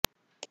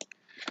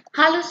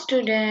Hello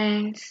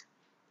students,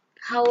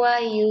 how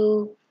are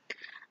you?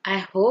 I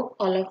hope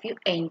all of you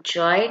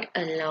enjoyed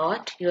a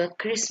lot your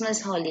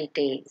Christmas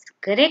holidays,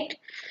 correct?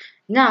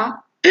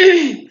 Now,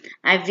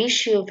 I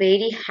wish you a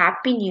very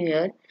happy new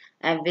year.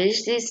 I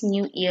wish this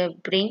new year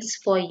brings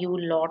for you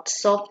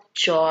lots of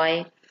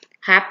joy,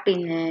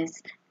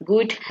 happiness,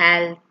 good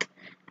health,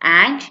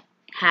 and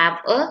have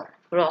a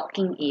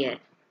rocking year,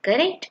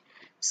 correct?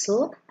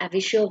 So, I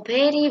wish you a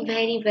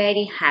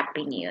very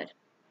happy new year.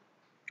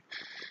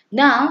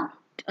 Now,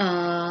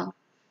 uh,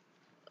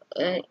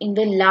 in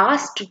the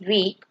last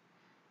week,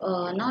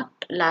 not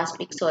last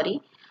week, sorry,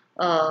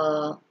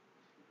 uh,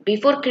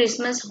 before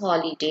Christmas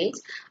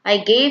holidays,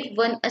 I gave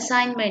one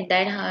assignment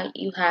that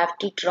you have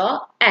to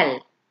draw L,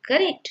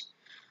 correct?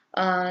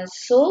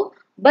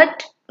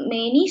 But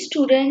many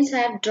students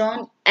have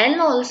drawn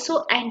L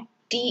also and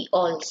T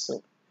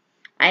also.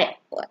 I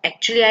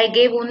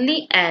gave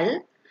only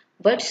L,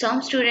 but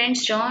some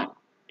students draw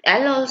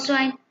L also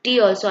and T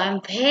also. I'm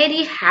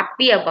very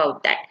happy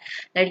about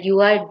that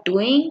you are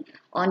doing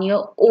on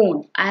your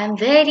own. I am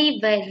really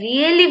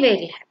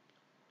very happy.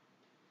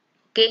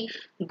 Okay,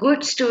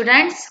 good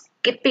students,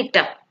 keep it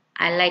up.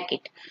 I like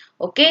it.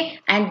 Okay,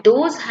 and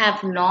those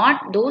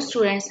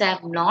students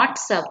have not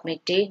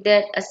submitted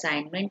their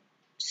assignment.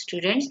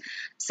 Students,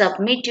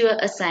 submit your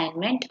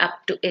assignment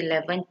up to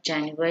 11th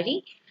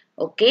January.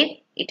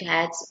 Okay, it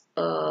has.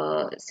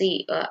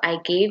 I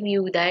gave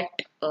you that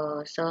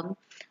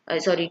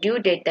due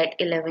date that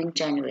 11th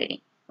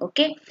January.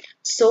 Okay,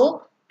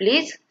 so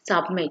please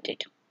submit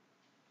it.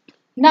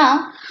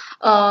 Now,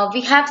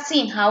 we have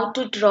seen how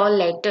to draw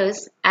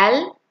letters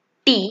L,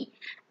 T,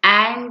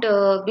 and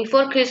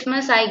before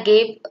Christmas, I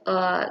gave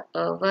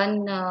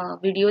one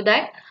video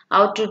that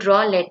how to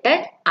draw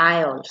letter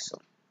I also.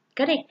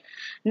 Correct.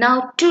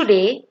 Now,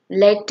 today,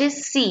 let us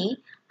see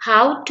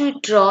how to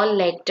draw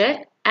letter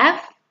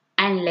F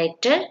and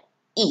letter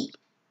E.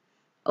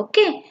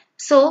 Okay.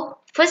 So,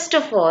 first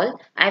of all,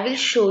 I will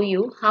show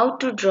you how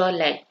to draw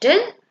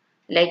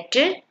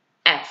letter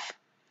F.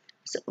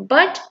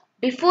 But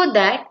before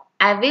that,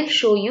 I will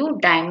show you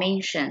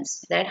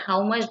dimensions, that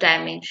how much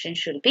dimension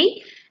should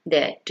be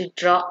there to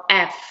draw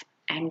F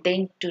and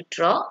then to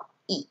draw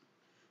E.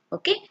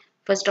 Okay.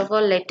 First of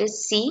all, let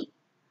us see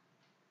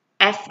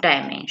F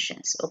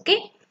dimensions.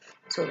 Okay.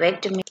 So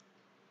wait a minute.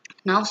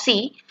 Now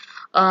see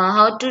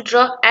how to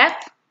draw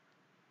F.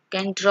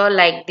 Can draw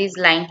like this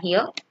line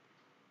here.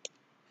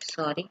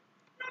 Sorry.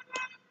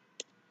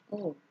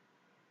 Oh.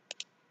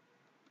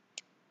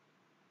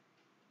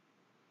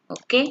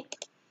 Okay.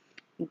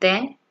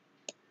 Then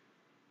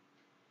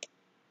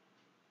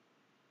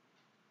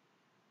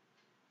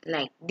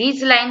like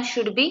these lines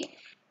should be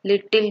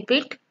little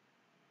bit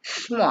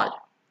small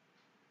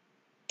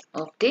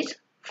of this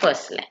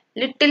first line,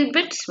 little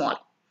bit small.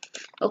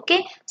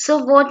 Okay, so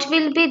what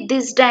will be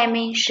this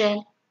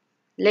dimension?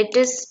 Let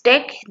us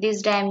take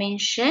this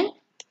dimension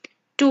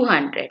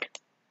 200.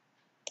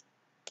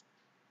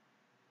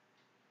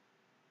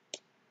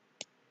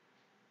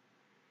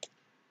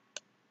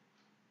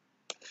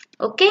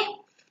 Okay,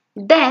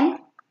 then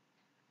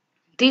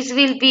this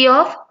will be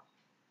of,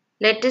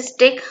 let us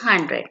take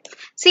 100.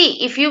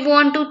 See, if you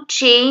want to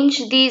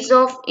change these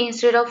of,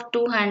 instead of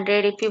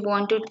 200, if you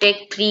want to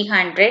take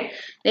 300,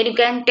 then you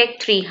can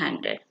take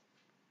 300.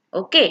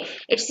 Okay,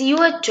 it's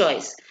your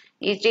choice.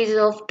 It is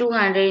of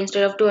 200,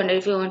 instead of 200,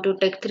 if you want to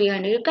take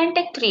 300, you can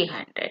take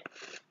 300.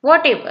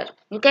 Whatever,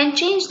 you can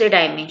change the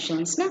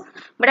dimensions, no?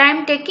 But I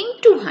am taking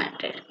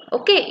 200.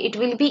 Okay, it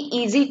will be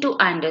easy to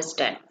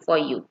understand for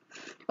you.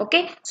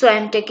 Okay, so I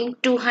am taking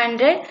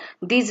 200.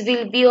 This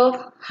will be of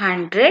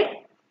 100.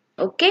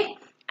 Okay,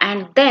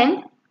 and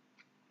then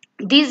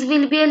this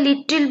will be a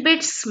little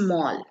bit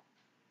small.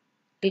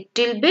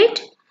 Little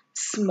bit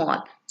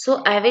small.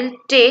 So I will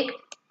take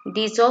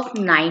this of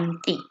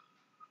 90.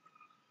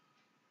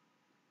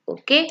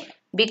 Okay,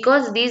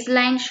 because this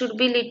line should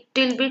be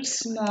little bit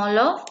small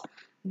of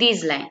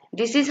this line.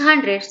 This is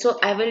 100, so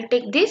I will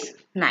take this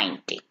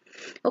 90.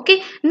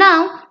 Okay,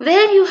 now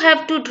where you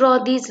have to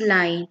draw this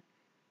line?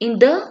 In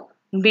the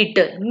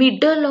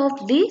middle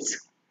of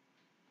this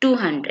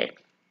 200,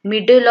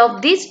 middle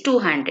of this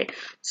 200.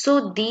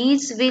 So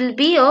these will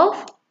be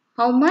of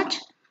how much?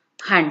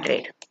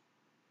 100.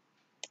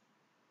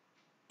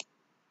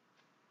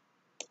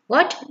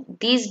 What?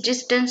 This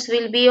distance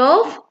will be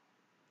of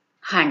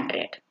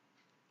 100.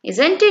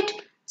 Isn't it?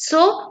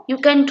 So you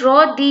can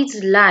draw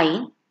these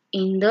line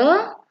in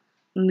the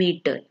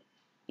middle.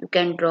 You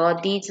can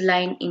draw these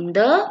line in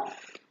the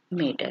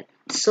middle.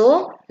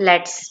 So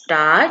let's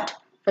start.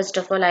 First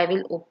of all, I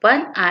will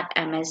open our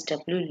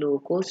MSW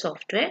logo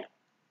software.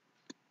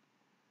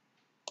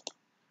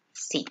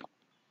 See.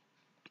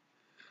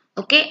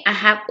 Okay, I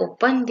have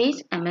opened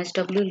this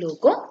MSW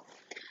logo.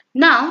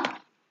 Now,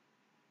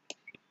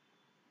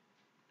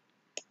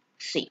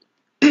 see.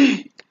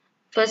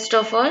 First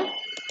of all,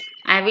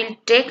 I will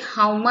take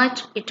how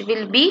much it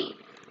will be.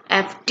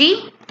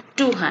 FT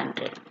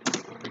 200.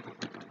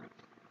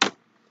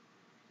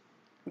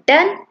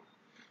 Done.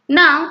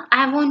 Now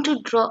I want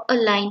to draw a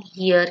line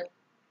here.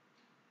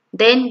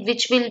 then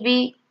which will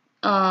be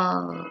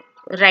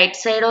right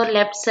side or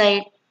left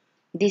side?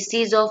 This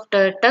is of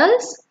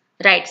turtle's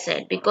right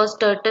side because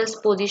turtle's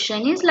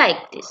position is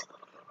like this.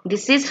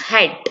 This is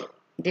head.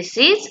 This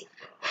is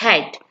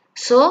head.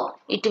 So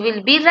it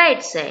will be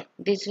right side.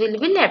 This will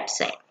be left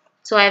side.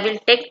 So I will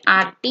take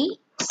RT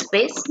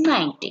space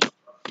 90.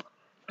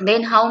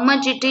 Then how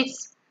much it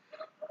is?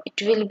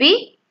 It will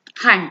be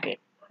 100.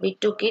 We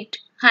took it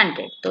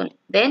 100. So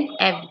then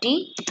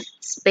FD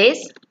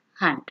space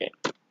 100.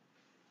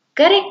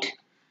 Correct?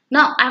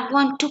 Now I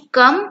want to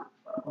come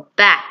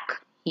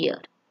back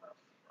here.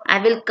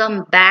 I will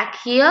come back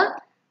here.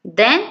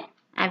 Then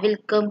I will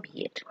come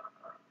here.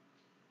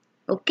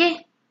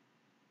 Okay?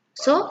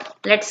 So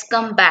let's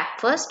come back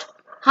first.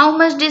 How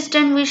much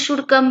distance we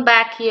should come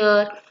back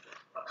here?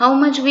 How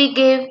much we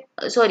gave?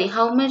 Sorry,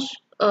 how much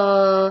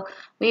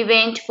we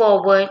went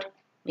forward?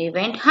 We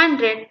went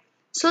 100.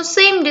 So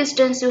same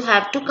distance you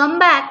have to come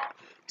back.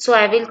 So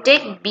I will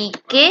take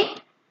BK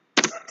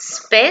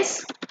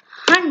space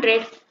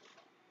 100.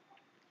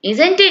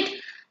 Isn't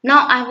it?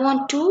 Now I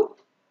want to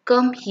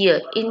come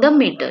here in the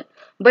middle.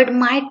 But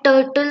my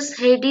turtle's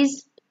head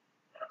is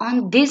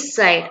on this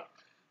side.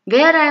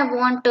 Where I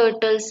want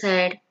turtle's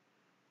head?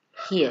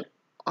 Here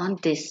on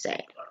this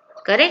side.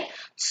 Correct?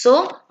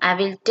 So I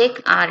will take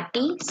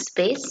RT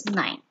space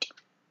 90.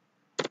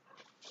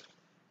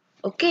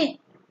 Okay.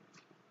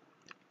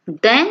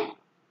 Then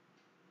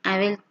I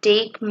will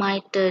take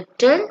my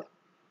turtle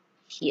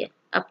here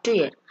up to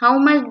here. How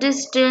much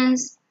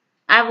distance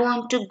I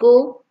want to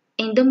go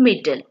in the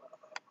middle?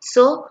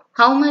 So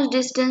how much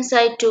distance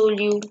I told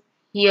you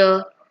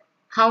here?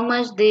 How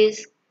much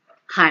this?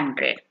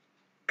 100.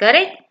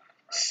 Correct?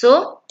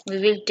 So we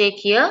will take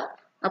here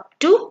up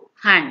to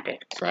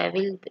 100. So I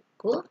will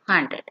go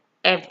 100.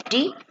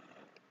 FD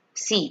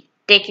C.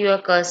 Take your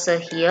cursor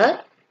here.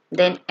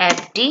 Then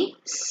FD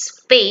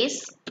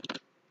space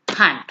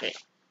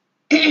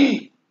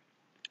 100.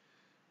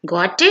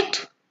 Got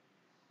it?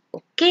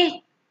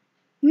 Okay.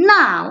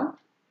 Now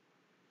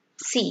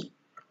see.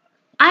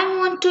 I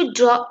want to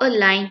draw a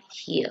line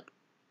here.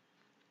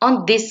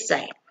 On this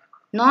side.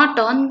 Not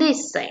on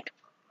this side.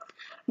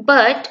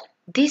 But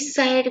this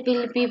side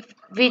will be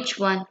which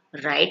one?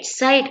 Right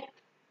side.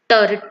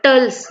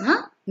 Turtles,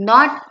 huh?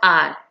 Not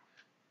R.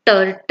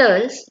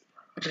 Turtles,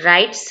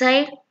 right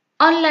side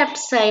or left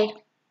side?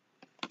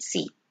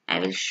 See, I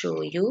will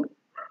show you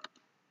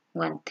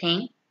one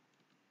thing.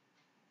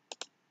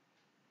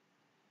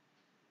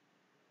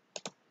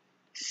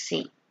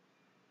 See,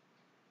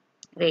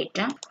 wait.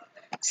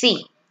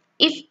 See,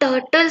 if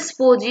turtle's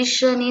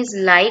position is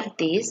like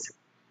this,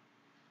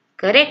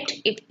 correct?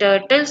 If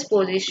turtle's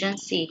position,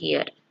 see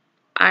here,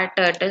 our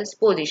turtle's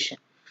position.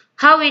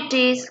 How it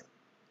is?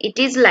 It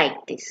is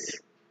like this.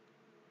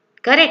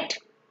 Correct?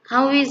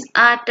 How is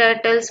our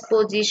turtle's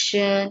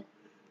position?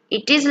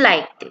 It is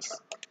like this.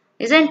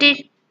 Isn't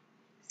it?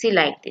 See,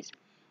 like this.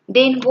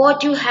 Then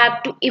what you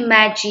have to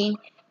imagine?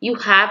 You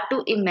have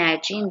to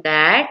imagine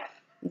that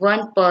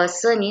one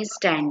person is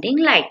standing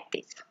like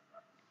this.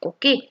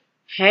 Okay.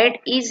 Head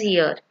is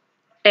here.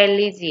 Tail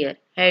is here.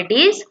 Head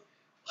is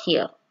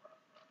here.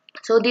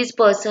 So this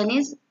person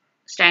is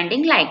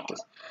standing like this.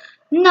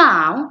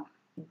 Now,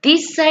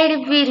 this side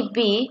will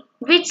be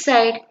which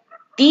side?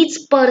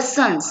 These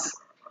persons.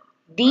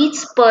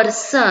 These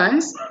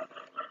persons.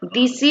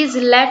 This is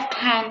left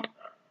hand.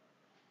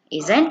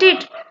 Isn't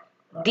it?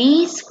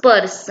 These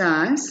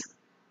persons.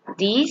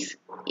 This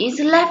is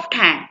left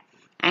hand.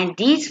 And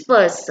these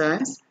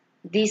persons.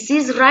 This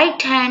is right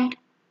hand.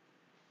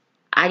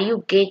 Are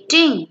you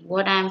getting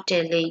what I am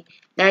telling?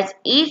 That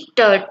if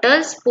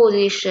turtle's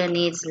position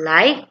is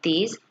like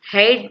this,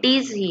 head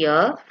is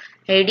here,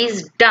 head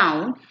is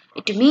down,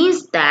 it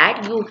means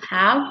that you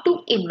have to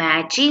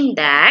imagine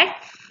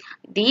that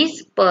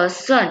this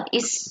person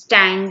is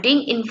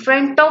standing in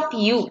front of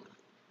you.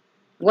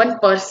 One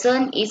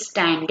person is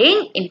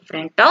standing in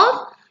front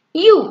of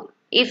you.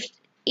 If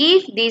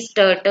this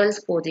turtle's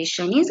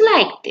position is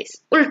like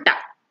this, ulta.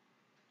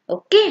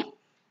 Okay.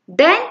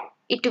 Then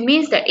it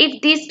means that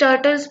if this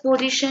turtle's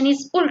position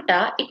is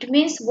ulta, it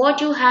means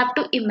what you have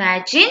to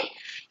imagine?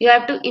 You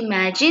have to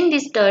imagine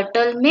this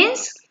turtle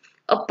means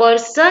a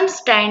person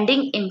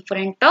standing in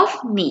front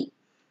of me.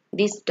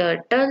 This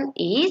turtle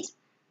is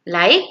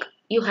like,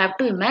 you have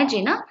to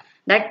imagine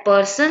that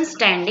person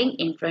standing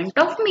in front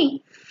of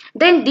me.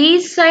 Then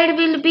this side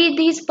will be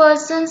these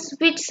persons,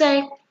 which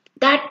side?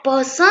 That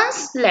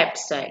person's left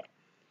side.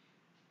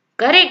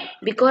 Correct?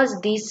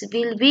 Because this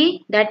will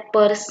be that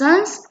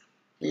person's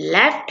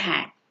left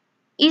hand.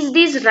 Is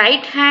this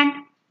right hand?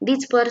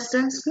 This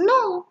person's?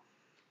 No.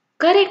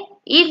 Correct?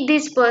 If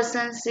this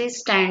person is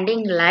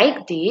standing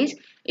like this,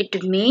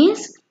 it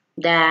means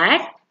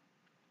that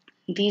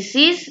this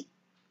is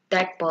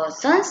that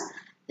person's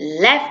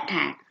left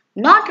hand,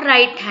 not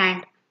right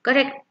hand.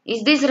 Correct?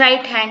 Is this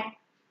right hand?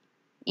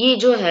 ये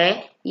जो है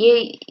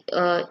ये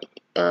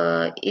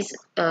इस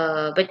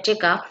बच्चे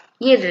का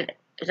ये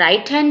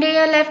right hand है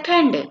या लेफ्ट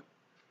हैंड है?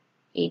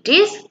 It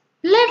is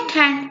left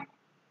hand,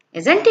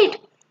 isn't it?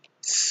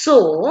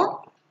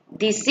 So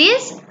this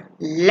is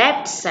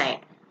left side.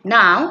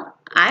 Now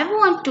I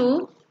want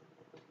to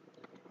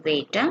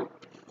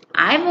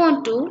I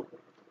want to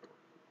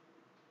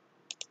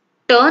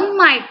turn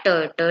my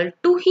turtle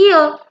to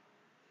here.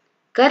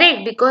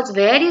 Correct, because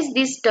where is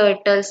this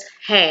turtle's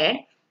head?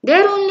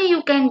 There only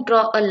you can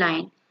draw a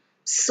line.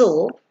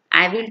 So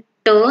I will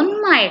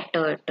turn my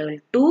turtle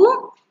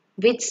to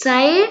which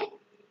side?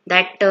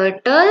 That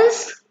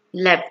turtle's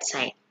left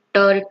side.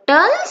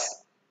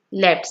 Turtle's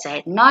left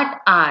side,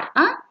 not R.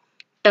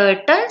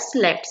 Turtle's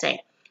left side.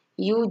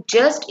 You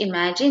just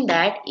imagine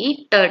that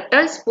if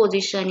turtle's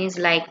position is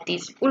like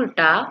this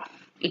ulta,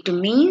 it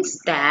means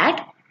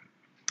that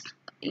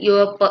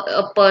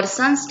a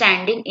person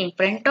standing in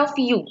front of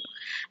you,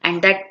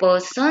 and that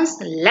person's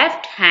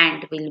left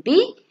hand will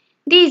be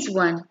this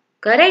one.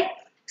 Correct?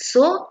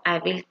 So I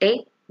will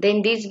take,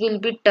 then this will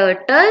be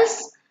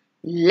turtle's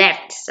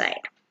left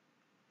side.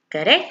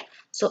 Correct?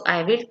 So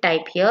I will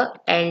type here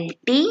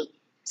LT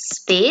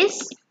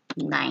space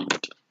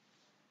 90.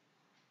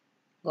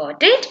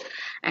 Got it?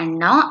 And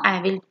now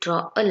I will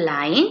draw a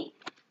line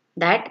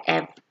that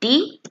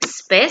FT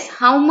space,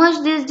 how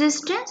much this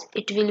distance?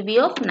 It will be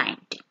of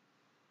 90.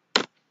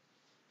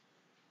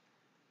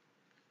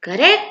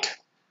 Correct?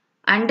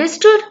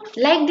 Understood?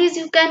 Like this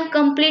you can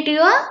complete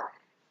your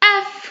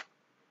F.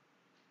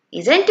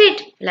 Isn't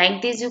it?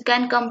 Like this you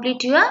can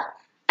complete your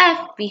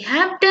F. We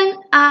have done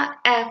our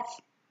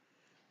F.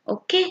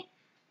 Okay.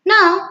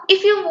 Now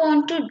if you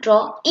want to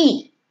draw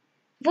E,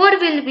 what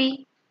will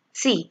be?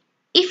 See,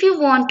 if you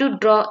want to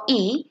draw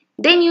E,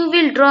 then you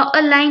will draw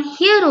a line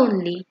here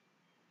only.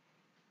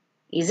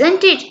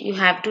 Isn't it? You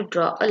have to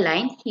draw a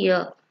line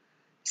here.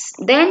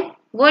 Then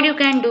what you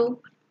can do?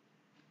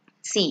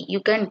 See,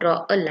 you can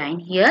draw a line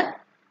here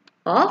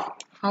of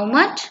how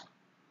much?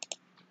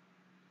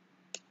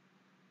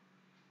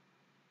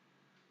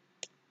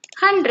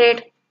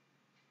 100.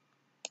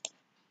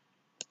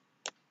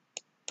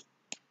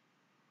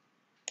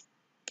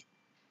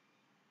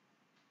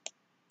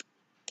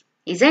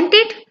 Isn't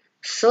it?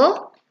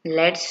 So,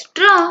 let's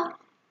draw.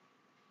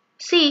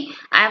 See,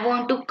 I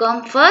want to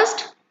come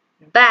first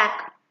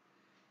back.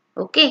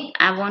 Okay,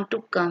 I want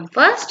to come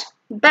first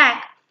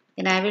back.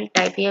 Then I will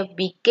type here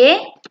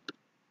BK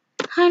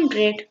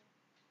 100.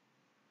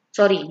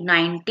 Sorry,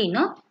 90,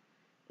 no?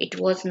 It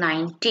was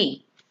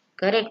 90.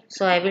 Correct.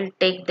 So, I will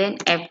take then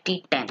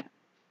FT 10.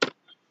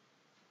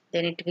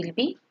 Then it will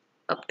be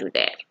up to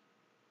there.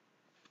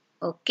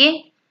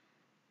 Okay.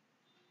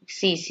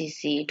 See,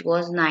 it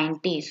was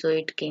 90, so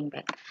it came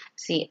back.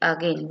 See,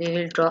 again, we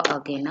will draw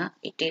again.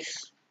 It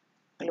is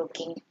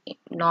looking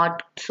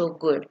not so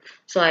good.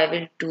 So, I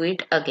will do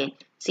it again.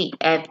 See,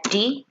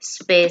 FD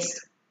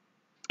space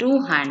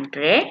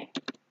 200,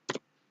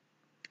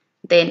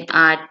 then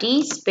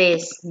RT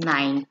space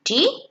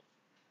 90,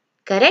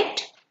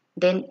 correct?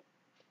 Then,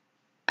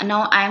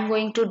 now I am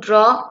going to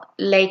draw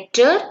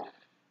letter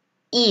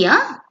E.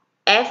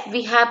 F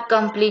we have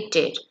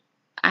completed.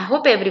 I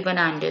hope everyone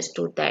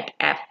understood that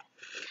F.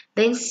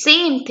 Then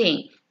same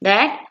thing,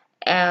 that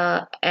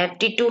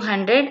FT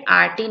 200,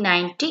 RT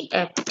 90,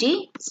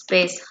 FT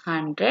space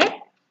 100.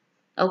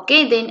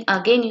 Okay, then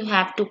again you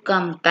have to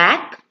come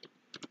back.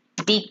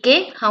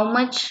 BK, how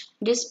much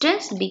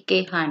distance?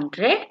 BK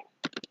 100.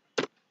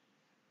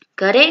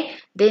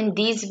 Correct. Then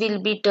these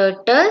will be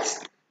turtles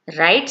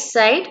right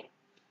side.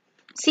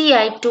 See,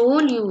 I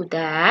told you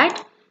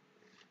that.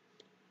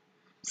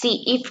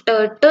 See, if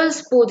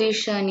turtle's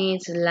position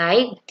is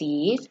like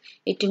this,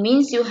 it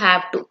means you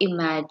have to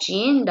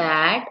imagine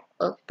that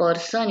a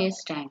person is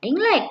standing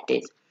like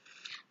this.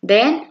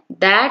 Then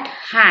that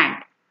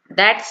hand,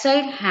 that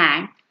side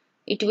hand,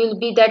 it will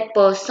be that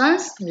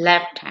person's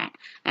left hand,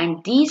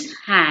 and this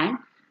hand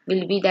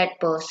will be that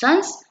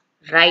person's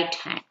right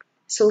hand.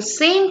 So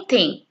same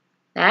thing,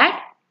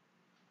 that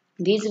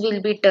this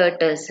will be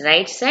turtle's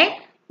right side,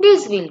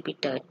 this will be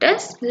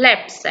turtle's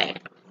left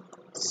side.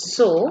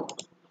 So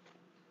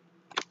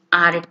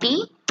RT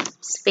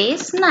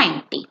space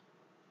 90,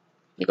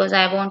 because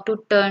I want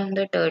to turn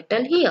the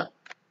turtle here.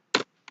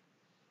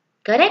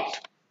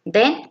 Correct?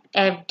 Then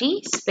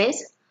FD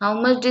space, how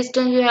much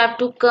distance you have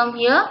to come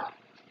here?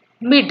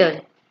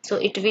 Middle. So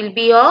it will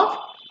be of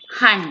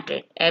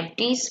 100.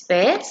 FD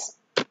space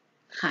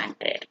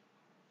 100.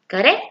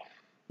 Correct?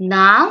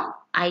 Now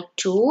I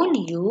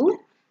told you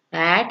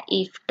that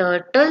if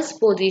turtle's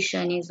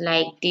position is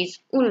like this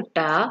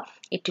ulta,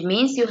 it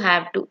means you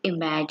have to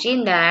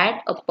imagine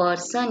that a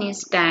person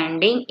is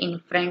standing in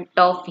front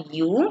of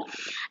you,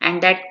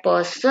 and that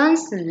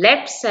person's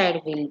left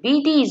side will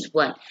be this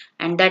one,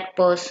 and that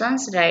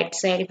person's right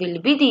side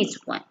will be this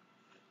one.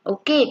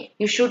 Okay,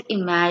 you should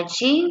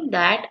imagine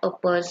that a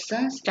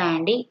person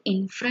standing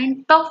in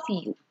front of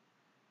you.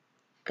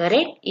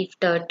 Correct? If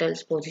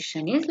turtle's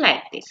position is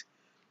like this.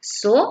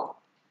 So,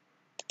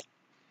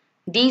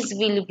 this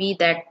will be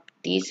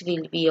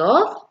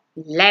of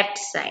left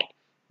side.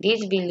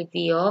 This will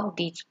be of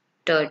this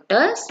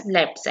turtle's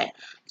left side.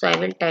 So, I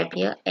will type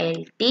here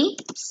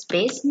LT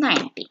space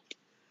 90.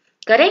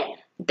 Correct?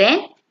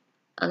 Then,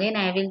 again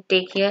I will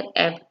take here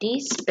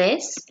FT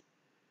space.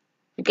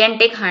 You can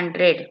take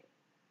 100.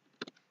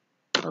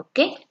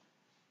 Okay.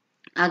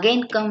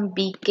 Again come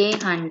BK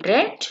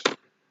 100.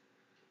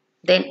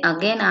 Then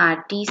again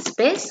RT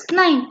space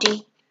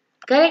 90.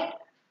 Correct.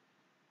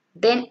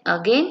 Then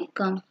again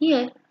come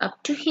here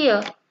up to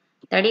here.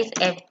 That is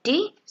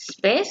FT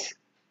space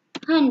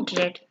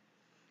 100.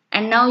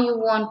 And now you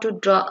want to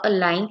draw a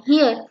line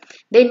here.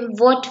 Then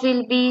what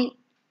will be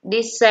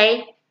this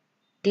side?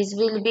 This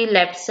will be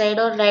left side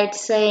or right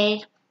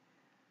side?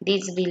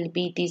 This will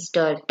be this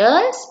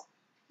turtle's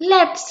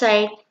left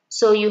side.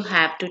 So you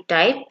have to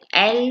type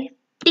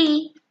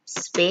LT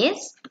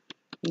space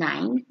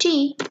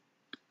 90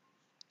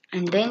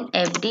 and then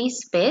FD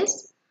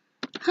space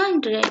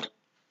 100.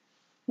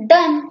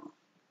 Done.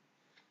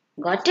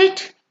 Got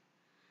it?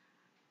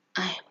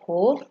 I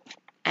hope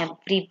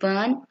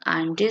everyone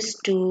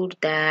understood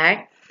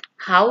that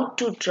how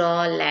to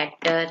draw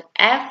letter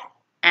F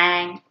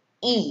and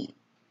E.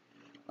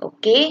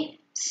 Okay,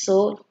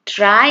 so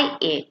try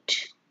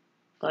it.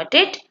 Got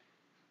it?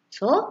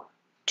 So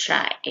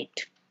try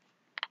it.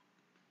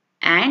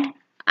 And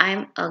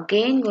I'm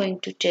again going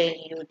to tell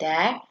you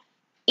that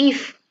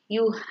if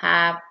you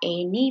have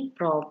any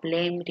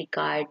problem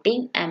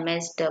regarding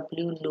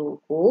MSW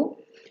logo,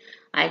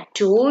 I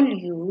told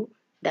you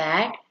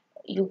that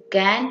you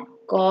can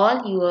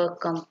call your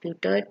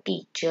computer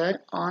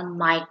teacher on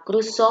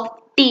Microsoft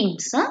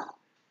Teams,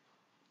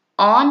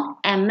 on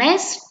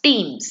MS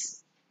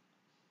Teams.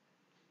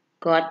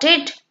 Got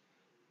it?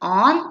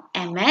 On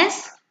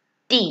MS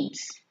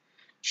Teams.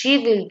 She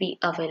will be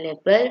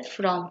available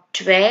from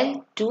 12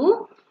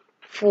 to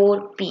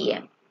 4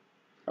 p.m.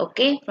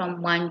 Okay,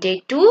 from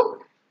Monday to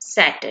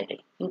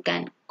Saturday. You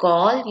can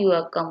call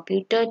your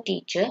computer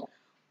teacher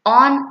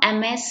on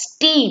MS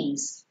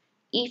Teams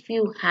if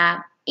you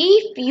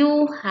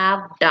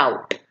have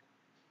doubt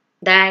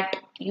that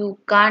you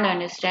can't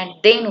understand,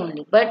 then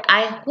only. But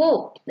I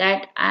hope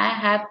that I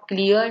have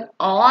cleared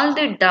all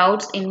the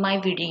doubts in my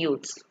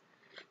videos.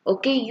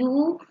 Okay,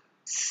 you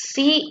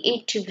see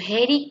it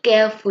very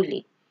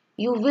carefully.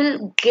 You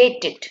will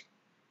get it.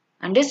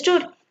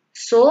 Understood?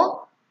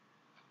 So,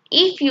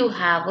 if you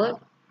have a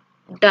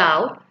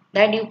doubt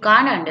that you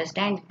can't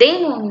understand,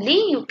 then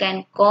only you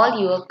can call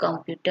your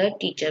computer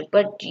teacher.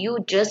 But you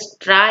just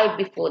try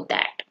before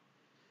that.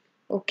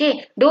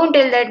 Okay, don't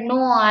tell that no,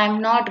 I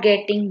am not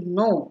getting.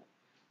 No,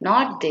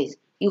 not this.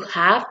 You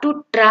have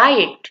to try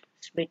it.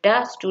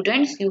 Beta,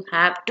 students, you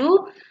have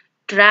to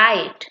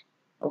try it.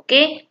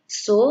 Okay,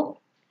 so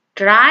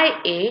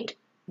try it,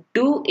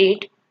 do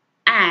it,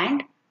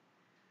 and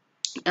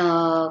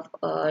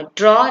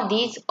draw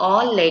these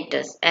all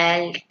letters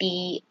L,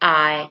 T,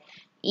 I,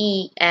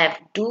 E, F.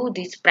 Do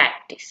this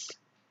practice.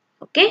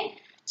 Okay,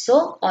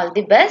 so all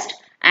the best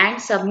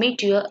and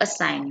submit your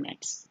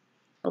assignments.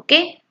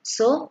 Okay,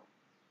 so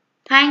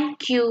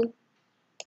thank you.